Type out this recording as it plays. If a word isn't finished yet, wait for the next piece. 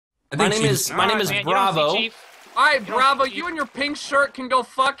My name is Bravo. Alright, Bravo, you and your pink shirt can go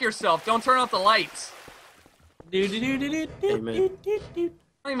fuck yourself. Don't turn off the lights.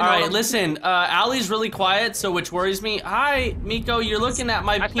 Alright, listen, Allie's really quiet, so which worries me. Hi, Miko, you're looking at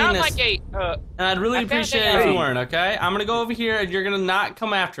my penis. And I'd really appreciate it if you weren't, okay? I'm gonna go over here and you're gonna not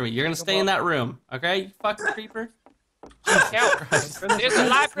come after me. You're gonna stay in that room, okay? You fucking creeper. There's a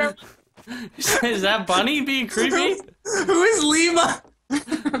library. Is that Bunny being creepy? Who is Lima?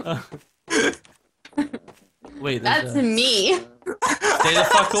 Wait, that's me. Stay the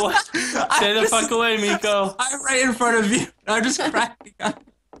fuck away. Stay the fuck away, Miko. I'm right in front of you. I'm just cracking up.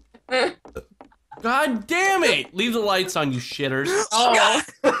 God damn it! Leave the lights on, you shitters. Oh.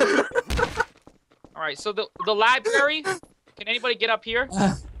 Alright, so the library. Can anybody get up here?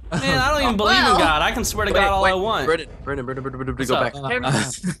 Man, I don't even believe in God. I can swear to God all I want. Brennan, go back.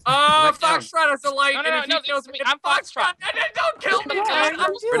 Foxtrot has a light. No, I'm Foxtrot. Don't kill me, man.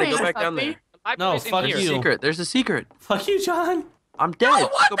 Brennan, go back down there. No, fuck you. There's a secret. There's a secret. Fuck you, John. I'm dead. Oh,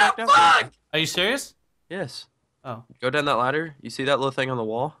 what go back the down fuck? there. Are you serious? Yes. Oh. Go down that ladder. You see that little thing on the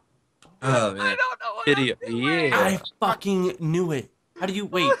wall? Oh, man. I don't know what Video. I'm doing. Yeah. I fucking knew it. How do you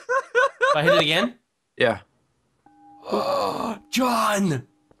wait? Do I hit it again? Yeah. John!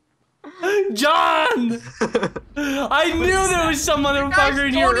 John! I knew there was some motherfucker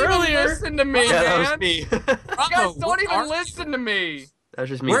in here earlier. Listen to me, Yeah, that was man. me. You guys don't even listen to me. That's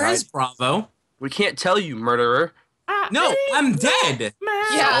just me. Where is Bravo? We can't tell you, murderer. No, I'm dead.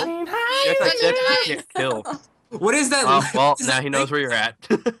 Yeah. You act like dead people can't kill. What is that? Oh, well, is now that he knows where you're at.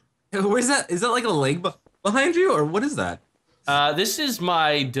 Where's that? Is that like a leg behind you, or what is that? This is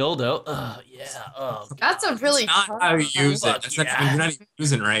my dildo. Yeah. Oh, That's a really Not how you use it. That's not, you're not even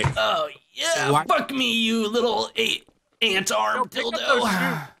using right. oh yeah. So Fuck me, you little ant arm dildo.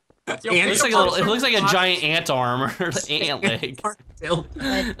 Ant It looks like a giant ant arm or ant leg.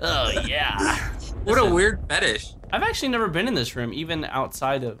 dildo. Oh yeah. What a weird fetish. I've actually never been in this room, even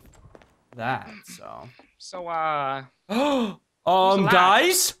outside of that. So.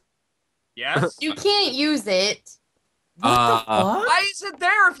 Guys. Yes. You can't use it. What? Why is it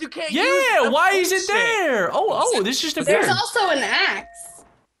there if you can't use it? Yeah, That's why is it bullshit. there? Oh, this just appeared. There's also an axe.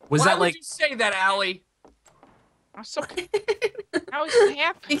 Was Why that would like? you say that, Allie? I'm so. How is it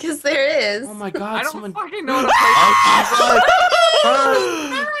happening? Because there is. Oh my God! I don't someone. fucking know what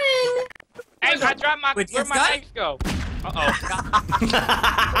I'm Hey, I dropped my. Wait, Where'd it's my got- knife go?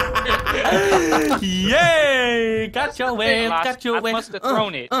 Yay! Got your way. Got your I way. must have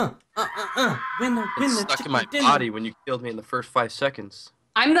thrown it. Winner. It's stuck in my body when you killed me in the first 5 seconds.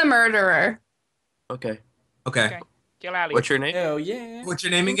 I'm the murderer. Okay. Okay. Kill Ali. What's your name? Hell yeah. What's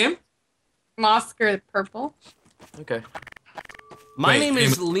your name again? Oscar Purple. Okay. My Wait, name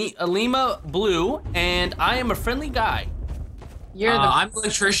is Lima Blue, and I am a friendly guy. You're the. I'm an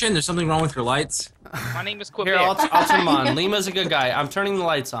electrician. There's something wrong with your lights. My name is Here, Quebec. I'll turn them on. Lima's a good guy. I'm turning the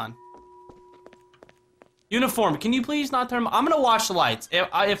lights on. Uniform, can you please not turn them? I'm gonna watch the lights.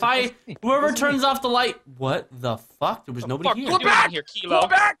 Whoever turns off the light, what the fuck? There was nobody here. Go back! Here, Kilo. Go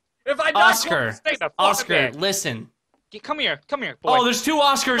back! If I die, Oscar, Stay the fuck Oscar, back. listen. Come here, boy. Oh, there's two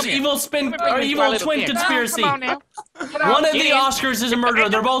Oscars. Come here. Evil Let me bring you evil my little twin kid. conspiracy. Come on now. One of Get the in. Oscars is a murderer.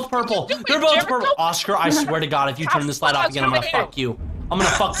 They're both purple. They're both Jericho. purple. Oscar, I swear to God, if you turn this light off again, I'm gonna fuck you. I'm gonna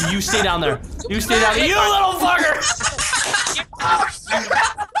fuck you. You stay down there. You stay down there. You little fucker!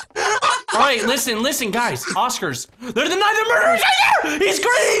 Alright, listen, guys. Oscars. They're the murderers right there! He's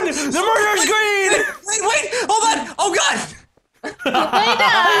green! The murderer's green! Wait, hold on! Oh God!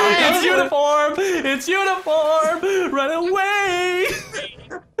 It's uniform! It's uniform! Run away!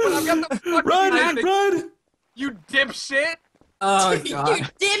 I've got the fucking Run! You dipshit! Oh You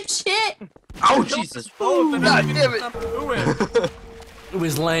God! dipshit! Oh, Jesus. Oh, God damn it. It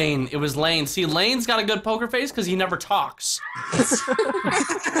was Lane. See, Lane's got a good poker face because he never talks.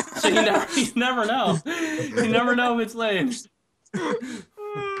 So you never know. You never know if it's Lane.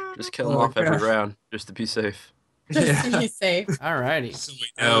 Just kill him off every round, just to be safe. Just to be safe. Alrighty. So we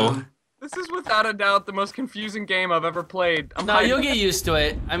know. This is without a doubt the most confusing game I've ever played. No, you'll get used to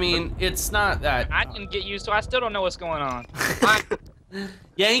it. I mean, it's not that. I didn't get used to it. I still don't know what's going on.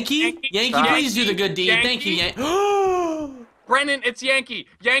 Yankee, please do the good deed. Thank you, Yankee. Brennan, it's Yankee.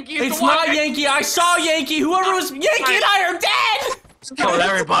 Yankee is It's the one. not Yankee. I saw Yankee. Whoever was Yankee and I are dead. Kill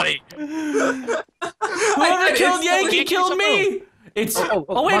everybody. Whoever killed Yankee killed me. It's. Oh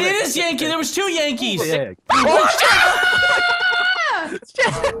wait, it is Yankee. There was two Yankees. Yeah.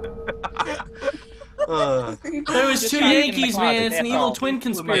 There was two Yankees, man. It's an evil twin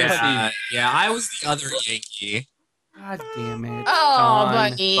conspiracy. Yeah, I was the other Yankee. God damn it. Oh, John.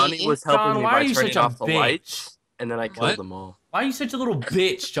 Bunny. Bunny was helping John, me why by are you turning such a off the bitch? lights, and then I killed What? them all. Why are you such a little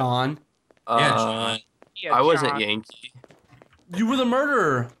bitch, John? Yeah, Yeah, I wasn't John. Yankee. You were the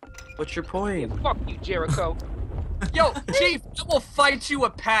murderer. What's your point? Fuck you, Jericho. Yo, Chief, I will fight you a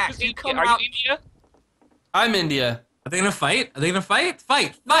pack. You come out. you India? I'm India. Are they gonna fight? Are they gonna fight?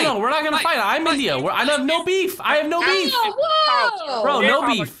 Fight! No, we're not gonna fight. I'm India. I have no beef. I have no beef. Whoa! Bro, Yeah, no how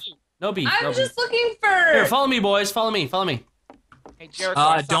about beef. you? No beef. I'm no just beef. looking Here, for. follow me, boys. Follow me. Follow me. Hey,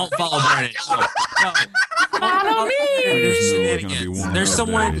 Jericho. Don't follow Brennan. No. Follow me. There's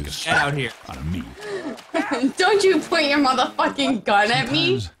someone out here. Don't you point your motherfucking gun at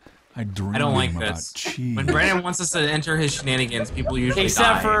me. I don't like this. When Brennan wants us to enter his shenanigans, people usually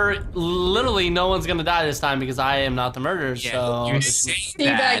Except die. for literally no one's gonna die this time because I am not the murderer. Yeah, So you say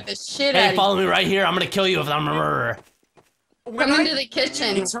Teabag that. the shit out hey, of follow me right here. I'm gonna kill you if I'm a murderer. you. Come into the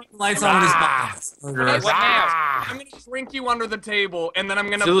kitchen. Turn the lights on with his box. Hey, what now? I'm gonna shrink you under the table, and then I'm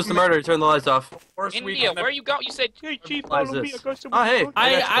gonna. Zulu's the murderer. Turn the lights off. India, where you go? You said, hey, Chief, Why is follow me. this? I got some. Oh, hey.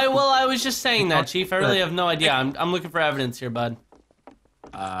 I was just saying that, Chief. I really have no idea. I'm looking for evidence here, bud.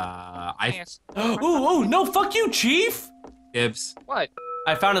 Ooh, no, fuck you, Chief. Gibbs. What?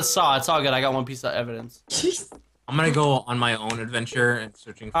 I found a saw. It's all good. I got one piece of evidence. I'm gonna go on my own adventure and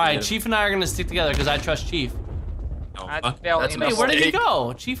searching for All right, evidence. Chief and I are gonna stick together because I trust Chief. Oh, I fuck. fell That's in a Wait, the where did he mistake.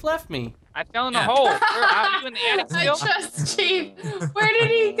 go? Chief left me. I fell in the Yeah. hole. Are you in the attic I still? trust Chief. Where did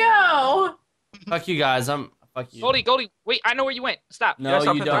he go? Fuck you guys. Fuck you. Goldie, wait, I know where you went. Stop. No, Yes, you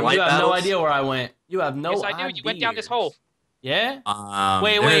up at the don't. light You have no battles. idea where I went. You have no Yes, idea. I do. You went down this hole. Yeah? There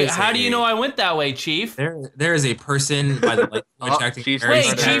Wait, is how do you know I went that way, Chief? There is a person by the light Oh, acting Chief's very Wait,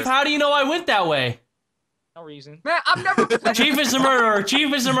 murderer. Chief, how do you know I went that way? No reason. Man, I've never played. Chief is a murderer.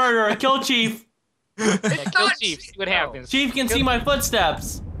 Chief is a murderer. Kill Chief. Yeah, kill not Chief. See what no. happens. Chief can see my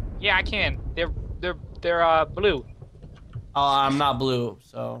footsteps. Yeah, I can. They're blue. Oh, I'm not blue,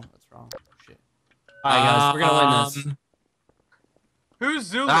 so that's wrong. Shit. All right, guys, we're gonna win this. Who's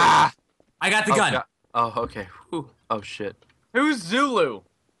Zulu? Ah! I got the Oh, gun. God. Oh, okay. Whew. Oh, shit. Who's Zulu?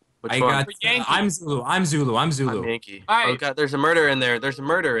 Which I one? got. Yankee. I'm Zulu. I'm Zulu. I'm I'm Zulu. Yankee. All right. Oh, God. There's a murder in there. There's a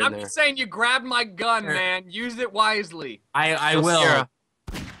murder in I'm there. just saying you grabbed my gun, Here. man. Use it wisely. I Kill will. Sierra.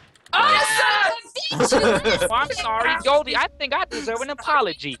 Oh, Oh, I'm sorry, Goldie. I think I deserve an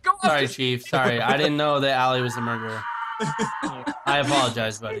apology. Go up Sorry, to- Chief. Sorry, I didn't know that Allie was the murderer. I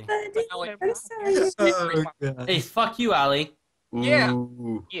apologize, buddy. I'm sorry. Hey, fuck you, Allie. Yeah.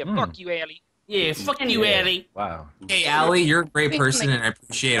 Ooh. Yeah, fuck you, Ellie. Yeah, fuck you, Allie. Wow. Hey, Allie, you're a great person, and I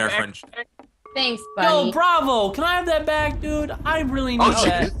appreciate our friendship. Thanks, Yo, buddy. Bravo, can I have that back, dude? I really need Oh,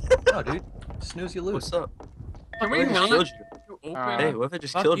 that. Oh, dude. Snooze, you lose. What's up? Can What we if I just not killed you? open? Hey, what if I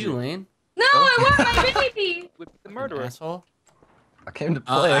just Fuck killed you, you? Lane. No, I want my baby. With the murderer. Asshole. I came to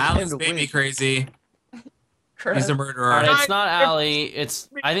play. I came Alice to made win. me crazy. Crap. He's a All murderer. right, it's not Allie. It's.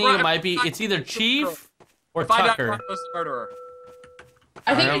 I think it might be. It's either Chief or If I die, Tucker. Carlos the murderer.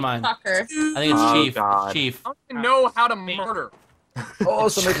 I think Never it's mind. Tucker. I think it's Oh, Chief. God. Chief. I don't even know how to murder. Oh,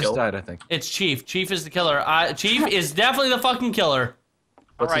 somebody just Kill. died, I think. It's Chief. Chief is the killer. Chief is definitely the fucking killer.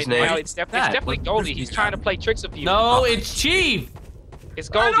 What's All his right, name? now it's definitely That? definitely What- Goldie. what's He's his trying to name? play tricks with you. No, it's Chief. It's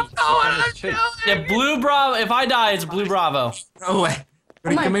Goldie. It's Chief. Yeah, Blue Bravo. If I die, it's Blue Bravo. No way.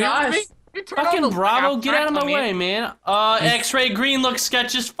 Oh my gosh. You turn on Fucking the Bravo, I'm get out of my trying to way, man. X-ray green looks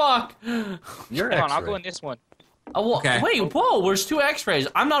sketch as fuck. You're Hold on, I'll X-ray. go in this one. Okay. Wait, whoa, there's two X-rays.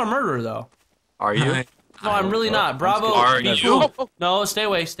 I'm not a murderer, though. Are you? No, I'm really not. Bravo. Are be you? cool. Oh, oh, No, stay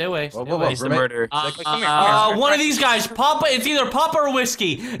away, stay away. Whoa, Stay whoa, whoa. away. He's the Remain- murderer. come here. One of these guys, Papa. It's either Papa or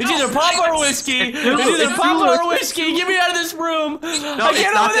whiskey. It's either Papa or whiskey. It's either Papa or whiskey. Get me out of this room. No, I it's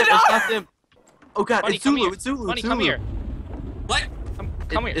can't not open them. the It's door. not them. Oh, God. Bunny, It's come Zulu. here. It's Zulu. Bunny, It's come Zulu. here. What?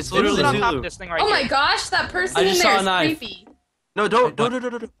 Come here. It's Sit literally on top Zulu. of this thing right Oh here. my gosh, that person I in just saw there a is knife. creepy. No, don't. Go.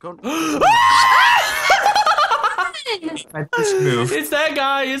 My first move. It's that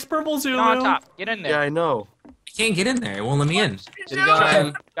guy. It's Purple Zulu. Get on top. Get in Yeah, there. I know. I can't get in there. It won't let me in. Get a gun. Got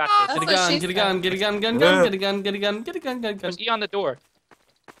this. Get a That's what gun. she Get a said. gun. Get a gun. Gun. Gun. Get a gun. Get a gun. Get a gun. Gun. Gun. Just E on the door.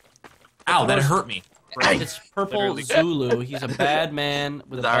 Ow, that hurt me. It's Purple Literally. Zulu. He's a bad man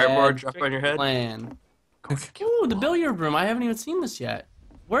with a The iron board bad drop on your head. plan. Ooh, the billiard room. I haven't even seen this yet.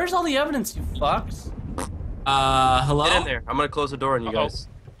 Where's all the evidence, you fucks? Hello? Get in there. I'm gonna close the door on you Uh-oh. guys.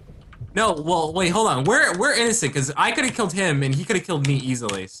 No, well, wait, hold on. We're innocent because I could have killed him and he could have killed me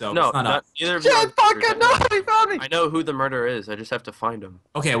easily. So No, it's not not us. either of you. Shit, fucking no, he found me! I know who the murderer is. I just have to find him.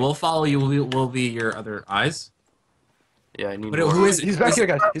 Okay, we'll follow you. We'll be your other eyes. Yeah, I need But more. who is it? He's back here,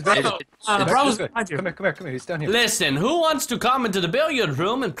 guys. He's back here. It's- Back Bravo's this way. behind you. Come here, come here. He's down here. Listen, who wants to come into the billiard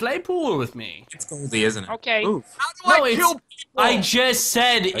room and play pool with me? It's Goldie, isn't it? Okay. Move. How do No, I it's. kill people? I just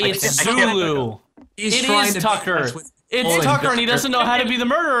said it's I can't- Zulu. He's It trying is to be Tucker. touch with- It's Hold on, Tucker, and he Tucker. doesn't know how to be the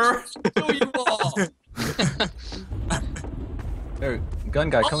murderer. kill you all? Here, gun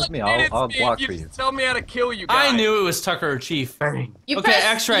guy, come with me. I'll block for you. Tell me how to kill you guys. I knew it was Tucker or Chief. Bang. Okay,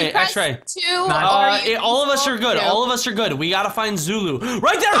 X-ray, X-ray. All of us are good. All of us are good. We gotta find Zulu.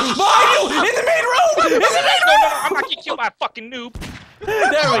 Right there, behind you, in the main room. In the main room. No, I'm not getting killed by a fucking noob.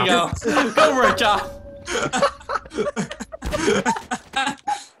 There we go. Good work, John.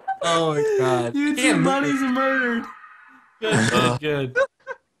 Oh my god. You two buddies are murdered. Good.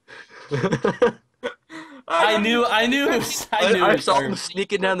 I knew. I saw him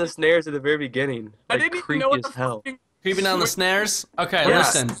sneaking down the stairs at the very beginning. I didn't even know what the hell. Creeping down the stairs? Okay,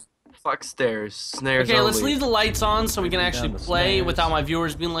 Yes. listen. Fuck stairs. Snares Okay, only. let's leave the lights on so we can actually Down the play stairs. without my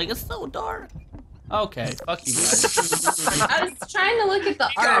viewers being like, it's so dark. Okay, fuck you guys. I was trying to look at the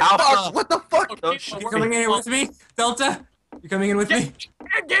art. Alpha. What the fuck? Oh, You shit. coming in here with me, Delta? You coming in with me?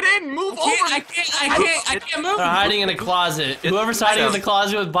 Get in, move over. I can't move. They're hiding in a closet. Whoever's hiding in the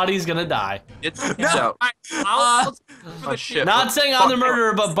closet with Buddy's gonna die. It's out. I'll Oh shit. Not saying I'm the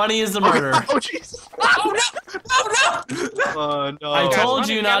murderer, but Bunny is the murderer. Oh jeez. Oh no! Oh no. I told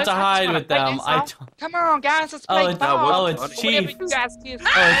you not to Guys, hide let's with play them. this I song. Come on, guys, let's Oh, play it's- ball. it's Whatever Chief. you guys do.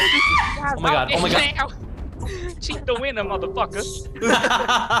 Oh my god, oh my god. Chief the winner, motherfucker.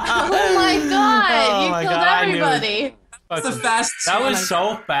 Oh my god, Oh you my killed God, I knew it. everybody. That's the fast. That was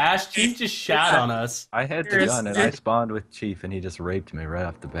so fast. Chief just shot on us. I had the gun and I spawned with Chief and he just raped me right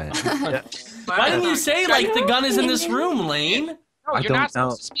off the bat. Why didn't you say like the gun is in this room, Lane? No, I you're don't not know.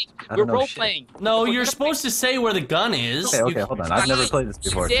 supposed to speak. I We're don't know role shit. playing. No, you're supposed to say where the gun is. Okay, hold on. I've never played this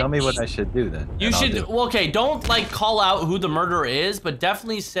before. Tell me what I should do then. You and I'll should. do it. Well, okay, don't like call out who the murderer is, but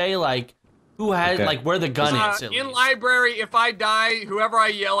definitely say like who has Okay. like where the gun is. At in least. library, if I die, whoever I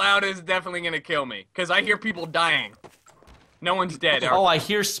yell out is definitely gonna kill me. Cause I hear people dying. No one's dead. Oh, I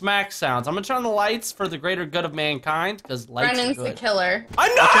hear smack sounds. I'm gonna turn on the lights for the greater good of mankind, because lights Brennan's are the good. killer. I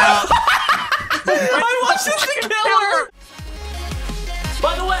know! I wasn't the killer!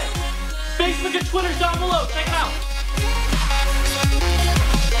 By the way, Facebook and Twitter's down below. Check it out.